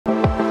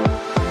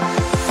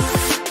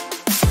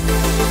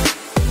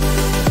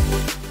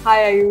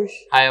Hi Ayush.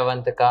 Hi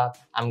Avantika,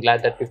 I'm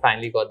glad that we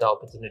finally got the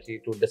opportunity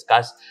to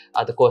discuss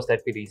the course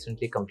that we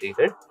recently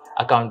completed,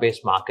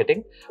 account-based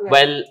marketing. Yeah.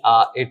 Well,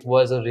 it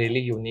was a really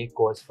unique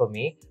course for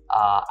me,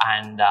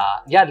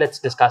 yeah, let's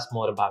discuss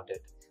more about it.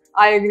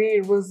 I agree,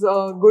 it was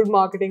a good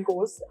marketing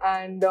course.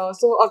 And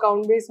so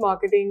account-based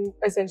marketing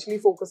essentially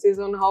focuses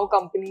on how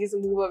companies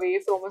move away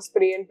from a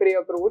spray and pray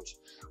approach,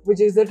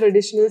 which is the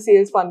traditional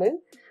sales funnel.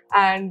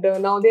 And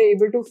now they're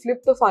able to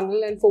flip the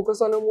funnel and focus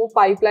on a more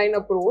pipeline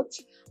approach,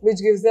 which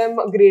gives them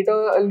a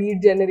greater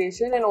lead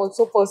generation and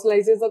also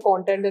personalizes the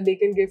content that they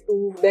can give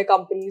to their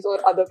companies or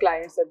other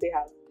clients that they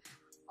have.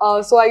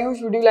 So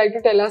Ayush, would you like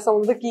to tell us some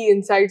of the key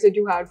insights that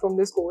you had from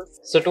this course?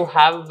 So to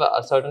have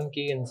certain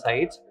key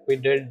insights, we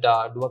did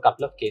do a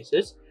couple of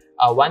cases.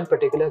 One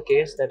particular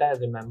case that I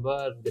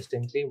remember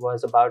distinctly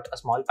was about a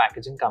small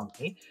packaging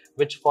company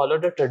which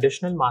followed a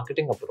traditional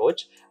marketing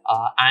approach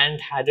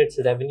and had its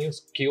revenue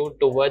skewed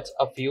towards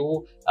a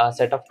few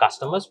set of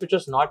customers, which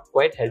was not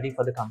quite healthy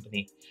for the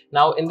company.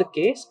 Now, in the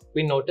case,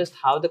 we noticed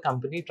how the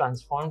company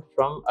transformed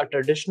from a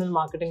traditional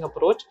marketing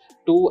approach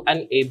to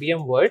an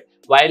ABM world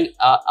while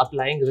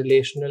applying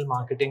relational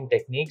marketing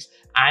techniques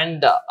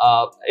and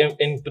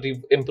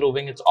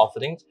improving its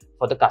offerings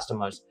for the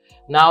customers.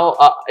 Now,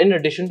 in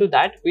addition to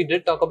that, we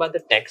did talk about the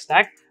tech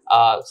stack,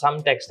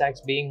 some tech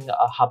stacks being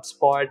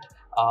HubSpot,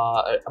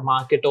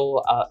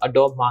 Marketo,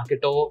 Adobe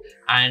Marketo,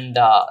 and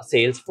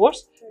Salesforce.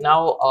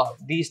 Now,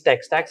 these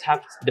tech stacks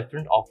have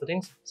different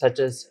offerings such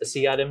as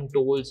CRM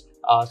tools,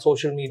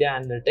 social media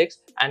analytics,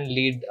 and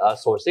lead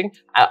sourcing,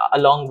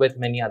 along with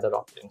many other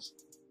offerings.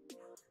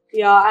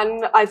 Yeah,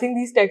 and I think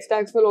these tech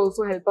stacks will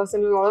also help us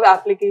in a lot of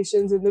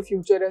applications in the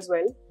future as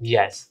well.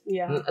 Yes.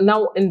 Yeah.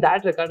 Now, in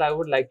that regard, I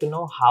would like to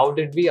know, how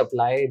did we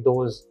apply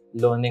those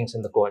learnings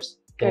in the course?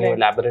 Can you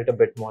elaborate a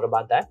bit more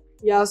about that?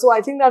 Yeah, so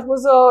I think that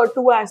was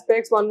two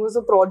aspects. One was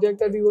a project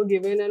that we were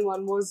given and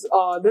one was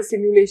the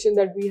simulation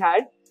that we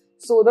had.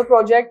 So the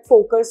project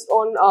focused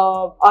on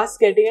us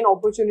getting an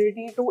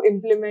opportunity to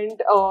implement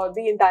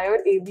the entire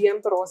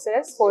ABM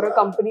process for a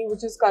company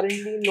which is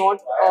currently not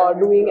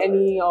doing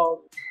any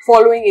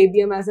following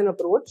ABM as an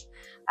approach.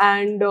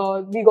 And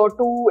we got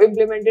to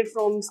implement it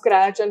from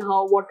scratch and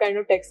what kind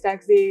of tech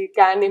stacks they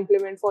can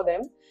implement for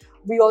them.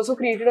 We also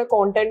created a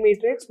content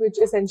matrix,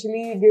 which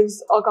essentially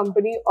gives a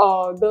company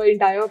the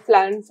entire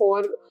plan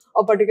for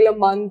a particular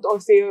month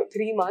or say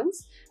 3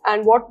 months,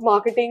 and what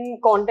marketing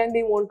content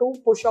they want to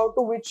push out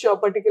to which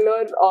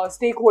particular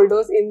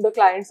stakeholders in the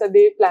clients that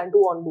they plan to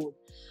onboard.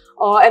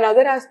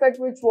 Another aspect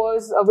which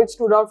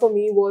stood out for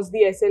me was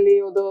the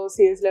SLA, or the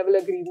sales level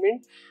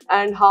agreement,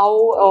 and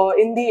how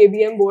in the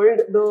ABM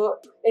world the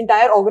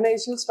entire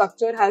organizational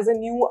structure has a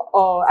new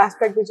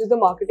aspect, which is the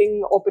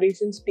marketing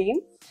operations team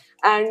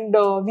and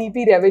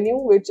VP revenue,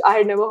 which I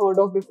had never heard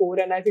of before,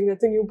 and I think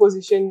that's a new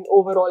position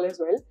overall as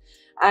well.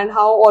 And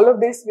how all of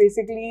this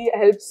basically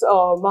helps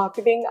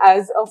marketing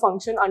as a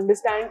function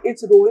understand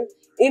its role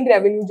in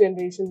revenue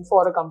generation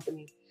for a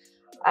company.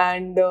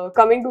 And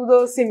coming to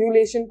the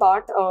simulation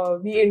part,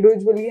 we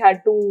individually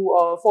had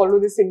to follow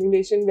the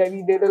simulation where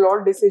we did a lot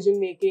of decision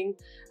making,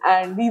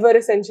 and we were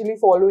essentially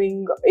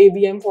following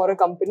ABM for a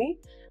company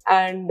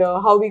and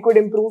how we could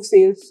improve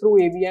sales through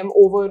ABM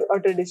over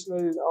a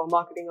traditional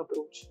marketing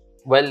approach.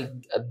 Well,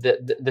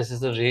 this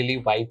is a really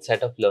wide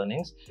set of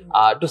learnings.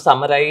 To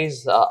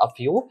summarize a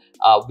few,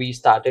 we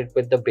started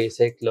with the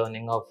basic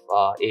learning of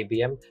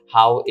ABM,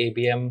 how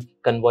ABM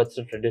converts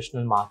the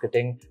traditional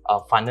marketing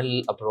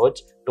funnel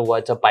approach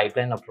towards a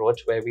pipeline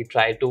approach where we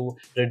try to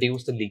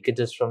reduce the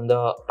leakages from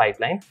the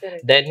pipeline.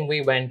 Correct. Then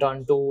we went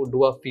on to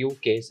do a few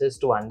cases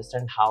to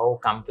understand how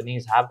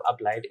companies have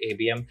applied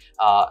ABM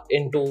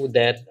into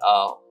their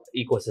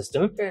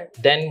ecosystem. Okay.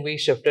 Then we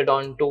shifted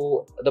on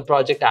to the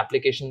project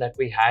application that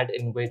we had,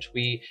 in which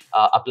we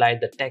applied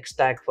the tech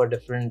stack for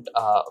different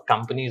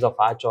companies of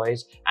our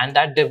choice, and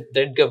that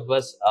did give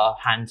us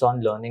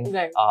hands-on learning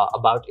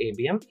about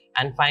ABM.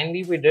 And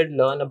finally, we did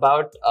learn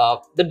about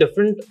the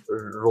different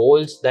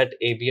roles that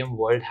ABM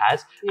world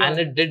has, and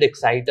it did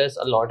excite us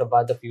a lot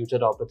about the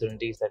future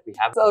opportunities that we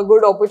have. It's a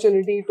good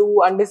opportunity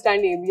to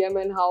understand ABM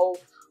and how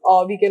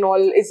we can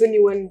it's a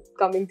new and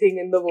coming thing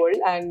in the world,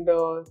 and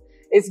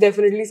it's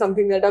definitely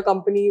something that a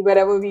company,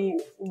 wherever we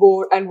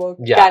go and work,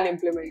 can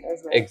implement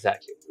as well.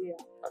 Exactly. Yeah.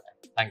 Okay.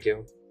 Thank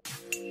you.